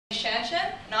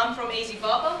I'm from Easy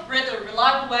Barber. We're the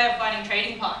reliable way of finding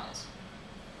trading partners.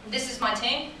 This is my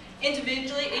team.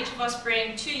 Individually, each of us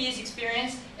bring 2 years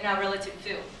experience in our relative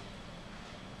field.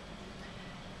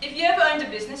 If you ever owned a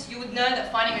business, you would know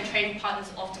that finding a trading partner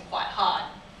is often quite hard.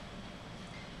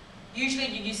 Usually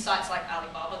you use sites like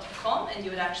Alibaba.com and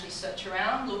you would actually search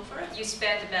around, look for it. You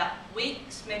spend about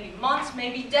weeks, maybe months,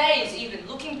 maybe days even,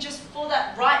 looking just for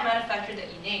that right manufacturer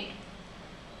that you need.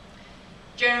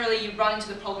 Generally you run into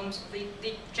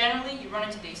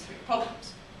these 3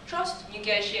 problems. Trust,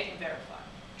 negotiate and verify.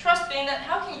 Trust being that,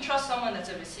 how can you trust someone that's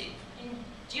overseas?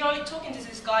 You're talking to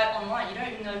this guy online, you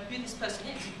don't even know who this person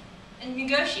is. And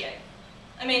negotiate.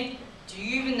 I mean, do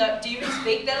you even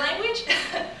speak their language?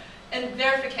 And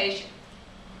verification.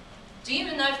 Do you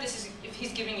even know if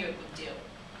he's giving you a good deal?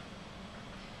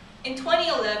 In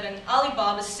 2011,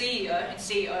 Alibaba's CEO and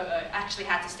COO actually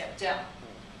had to step down.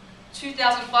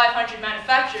 2,500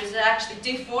 manufacturers are actually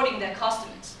defrauding their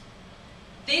customers.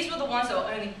 These were the ones that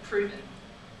were only proven.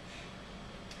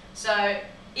 So,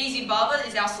 Easy Barber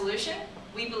is our solution.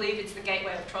 We believe it's the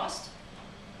gateway of trust.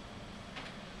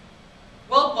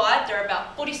 Worldwide, there are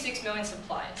about 46 million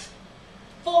suppliers.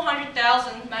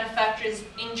 400,000 manufacturers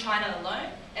in China alone,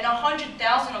 and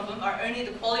 100,000 of them are only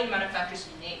the quality manufacturers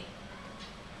you need.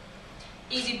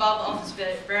 Easy Barber offers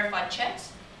verified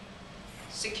checks.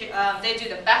 They do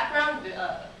the background,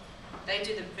 they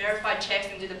do the verified checks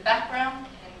and do the background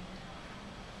and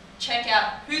check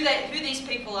out who these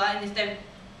people are and if they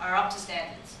are up to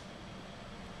standards.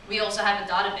 We also have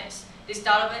a database. This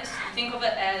database, think of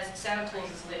it as Santa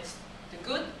Claus's list. The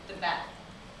good, the bad.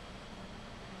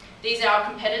 These are our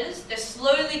competitors. They're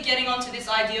slowly getting onto this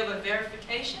idea of a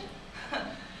verification.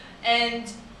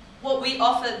 And what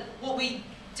we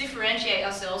differentiate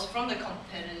ourselves from the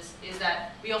competitors is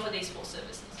that we offer these 4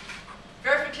 services.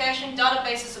 Verification,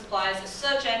 database of suppliers, a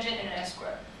search engine, and an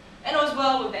escrow. And as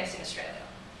well, we're based in Australia.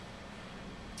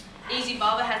 Easy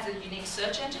Barber has a unique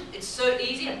search engine. It's so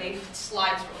easy and they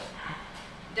slide through it.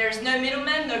 There is no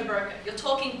middleman, no broker. You're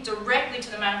talking directly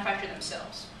to the manufacturer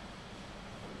themselves.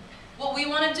 What we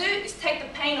want to do is take the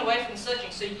pain away from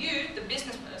searching so you, the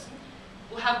business person,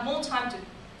 will have more time to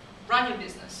run your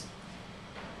business.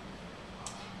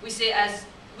 We see it as,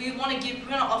 we want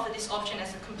to offer this option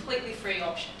as a completely free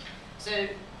option. So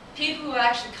people who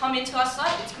actually come into our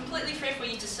site, it's completely free for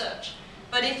you to search.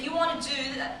 But if you want to do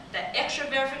that extra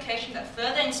verification, that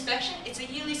further inspection, it's a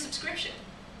yearly subscription.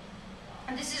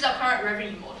 And this is our current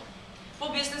revenue model.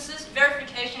 For businesses,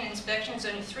 verification and inspection is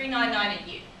only $3.99 a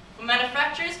year. For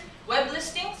manufacturers, web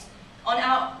listings on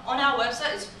our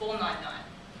website is $4.99.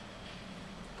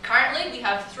 Currently, we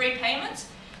have 3 payments,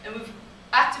 and we're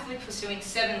actively pursuing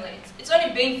 7 leads. It's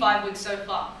only been 5 weeks so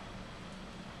far.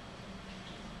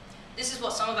 This is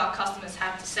what some of our customers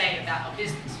have to say about our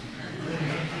business.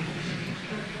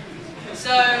 So,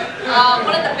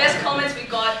 one of the best comments we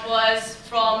got was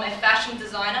from a fashion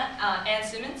designer, Anne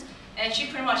Simmons, and she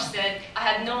pretty much said, I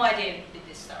had no idea we did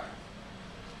this thorough.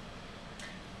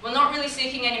 We're not really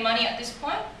seeking any money at this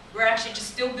point. We're actually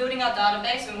just still building our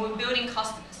database and we're building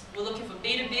customers. We're looking for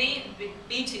B2B and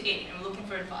B2E and we're looking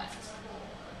for advisors.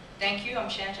 Thank you, I'm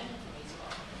Shanjan.